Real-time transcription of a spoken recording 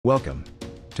Welcome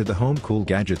to the Home Cool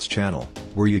Gadgets channel,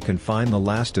 where you can find the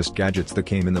latest gadgets that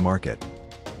came in the market.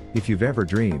 If you've ever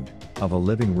dreamed of a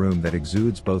living room that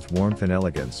exudes both warmth and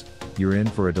elegance, you're in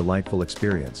for a delightful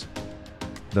experience.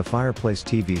 The Fireplace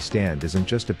TV Stand isn't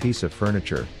just a piece of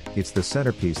furniture, it's the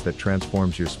centerpiece that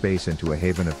transforms your space into a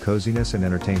haven of coziness and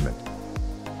entertainment.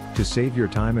 To save your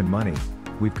time and money,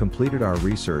 we've completed our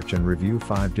research and review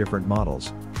 5 different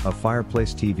models of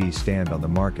Fireplace TV Stand on the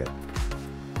market.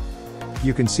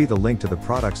 You can see the link to the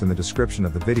products in the description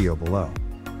of the video below.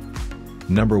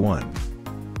 Number 1.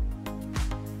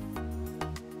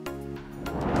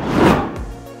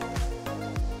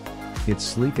 Its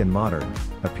sleek and modern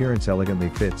appearance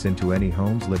elegantly fits into any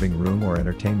home's living room or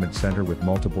entertainment center with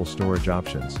multiple storage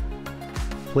options.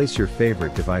 Place your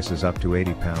favorite devices up to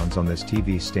 80 pounds on this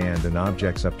TV stand and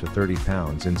objects up to 30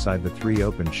 pounds inside the 3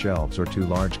 open shelves or 2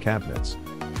 large cabinets.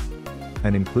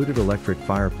 An included electric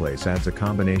fireplace adds a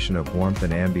combination of warmth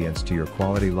and ambience to your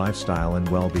quality lifestyle and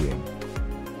well-being.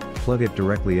 Plug it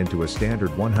directly into a standard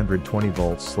 120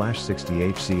 volts/60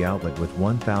 HC outlet with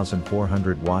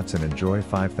 1400 watts and enjoy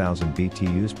 5000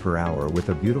 BTUs per hour with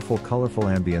a beautiful colorful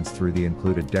ambience through the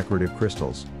included decorative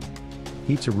crystals.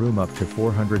 Heats a room up to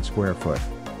 400 square foot.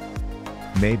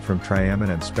 Made from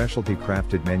tri-eminent specialty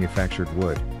crafted manufactured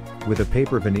wood, with a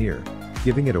paper veneer,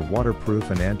 giving it a waterproof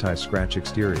and anti-scratch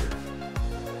exterior.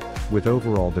 With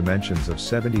overall dimensions of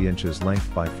 70 inches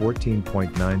length by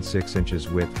 14.96 inches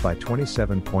width by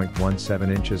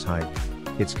 27.17 inches height,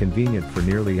 it's convenient for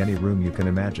nearly any room you can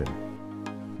imagine.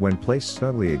 When placed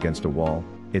snugly against a wall,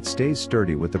 it stays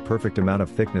sturdy with the perfect amount of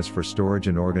thickness for storage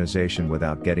and organization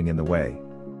without getting in the way.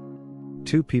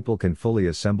 2 people can fully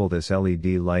assemble this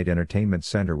LED light entertainment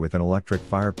center with an electric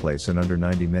fireplace in under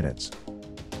 90 minutes.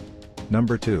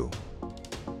 Number 2.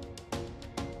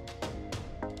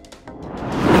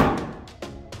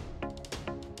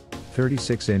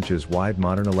 .36 inches wide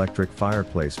modern electric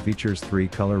fireplace features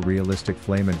 3-color realistic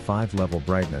flame and 5-level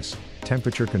brightness,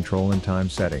 temperature control and time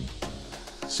setting.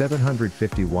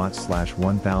 750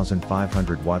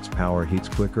 watts/1500 watts power heats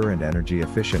quicker and energy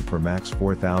efficient for max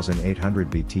 4800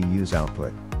 BTUs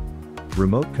output.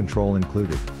 Remote control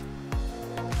included.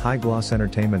 High gloss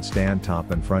entertainment stand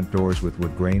top and front doors with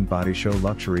wood grain body show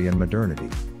luxury and modernity.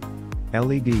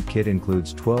 LED kit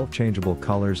includes 12 changeable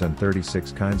colors and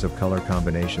 36 kinds of color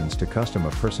combinations to custom a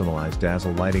personalized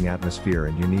dazzle lighting atmosphere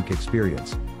and unique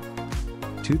experience.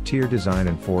 2-tier design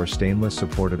and 4 stainless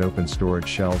supported open storage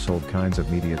shelves hold kinds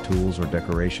of media tools or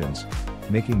decorations,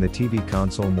 making the TV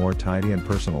console more tidy and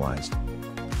personalized.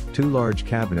 2 large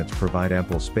cabinets provide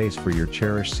ample space for your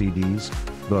cherished CDs,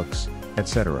 books,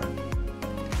 etc.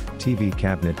 TV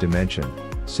cabinet dimension: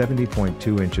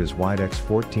 70.2 inches wide x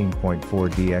 14.4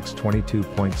 d x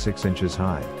 22.6 inches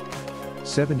high.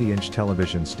 70-inch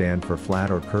television stand for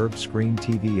flat or curved screen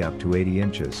TV up to 80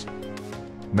 inches.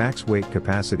 Max weight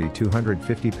capacity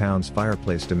 250 pounds.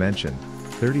 Fireplace dimension: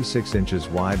 36 inches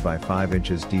wide by 5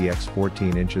 inches d x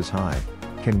 14 inches high,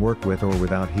 can work with or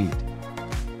without heat.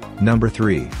 Number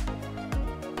 3.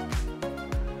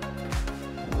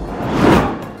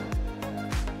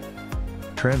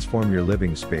 Transform your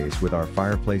living space with our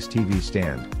Fireplace TV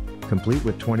Stand, complete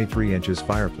with 23 inches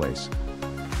fireplace.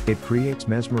 It creates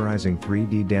mesmerizing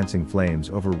 3D dancing flames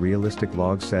over realistic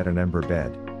log set and ember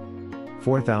bed.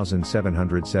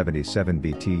 4777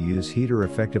 BTUs heater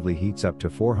effectively heats up to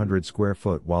 400 square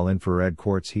foot while infrared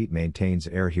quartz heat maintains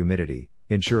air humidity,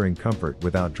 ensuring comfort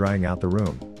without drying out the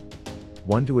room.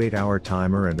 1 to 8 hour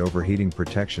timer and overheating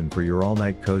protection for your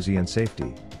all-night cozy and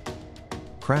safety.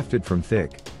 Crafted from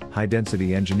thick,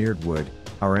 high-density engineered wood,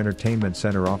 our entertainment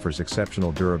center offers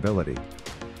exceptional durability.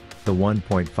 The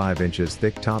 1.5 inches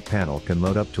thick top panel can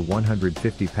load up to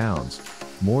 150 pounds,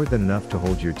 more than enough to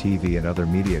hold your TV and other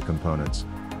media components.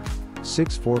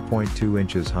 6 4.2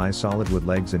 inches high solid wood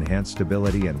legs enhance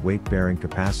stability and weight-bearing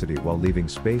capacity while leaving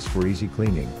space for easy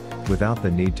cleaning, without the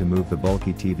need to move the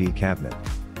bulky TV cabinet.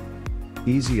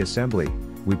 Easy assembly: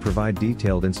 we provide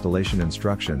detailed installation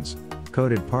instructions,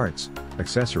 coded parts,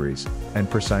 accessories, and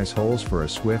precise holes for a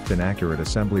swift and accurate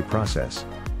assembly process.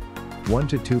 1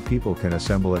 to 2 people can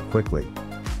assemble it quickly.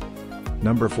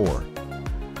 Number 4.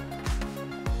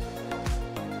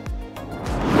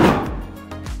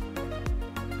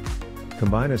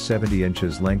 Combine a 70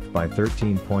 inches length by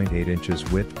 13.8 inches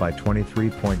width by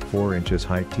 23.4 inches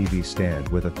height TV stand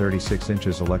with a 36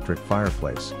 inches electric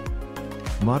fireplace.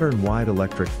 Modern wide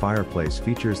electric fireplace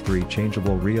features 3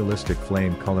 changeable realistic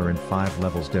flame color and 5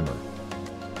 levels dimmer.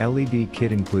 LED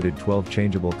kit included 12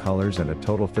 changeable colors and a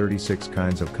total 36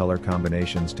 kinds of color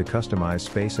combinations to customize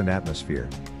space and atmosphere.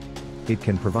 It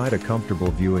can provide a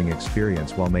comfortable viewing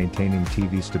experience while maintaining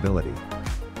TV stability.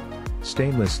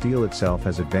 Stainless steel itself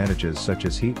has advantages such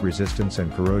as heat resistance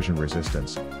and corrosion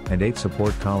resistance, and 8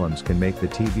 support columns can make the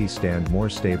TV stand more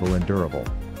stable and durable.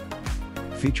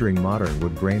 Featuring modern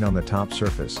wood grain on the top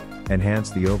surface, enhance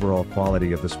the overall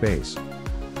quality of the space.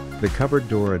 The cupboard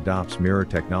door adopts mirror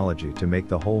technology to make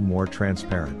the whole more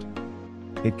transparent.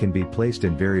 It can be placed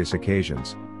in various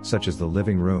occasions, such as the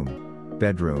living room,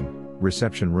 bedroom,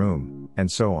 reception room,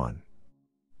 and so on.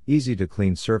 Easy to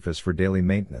clean surface for daily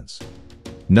maintenance.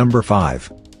 Number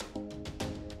 5.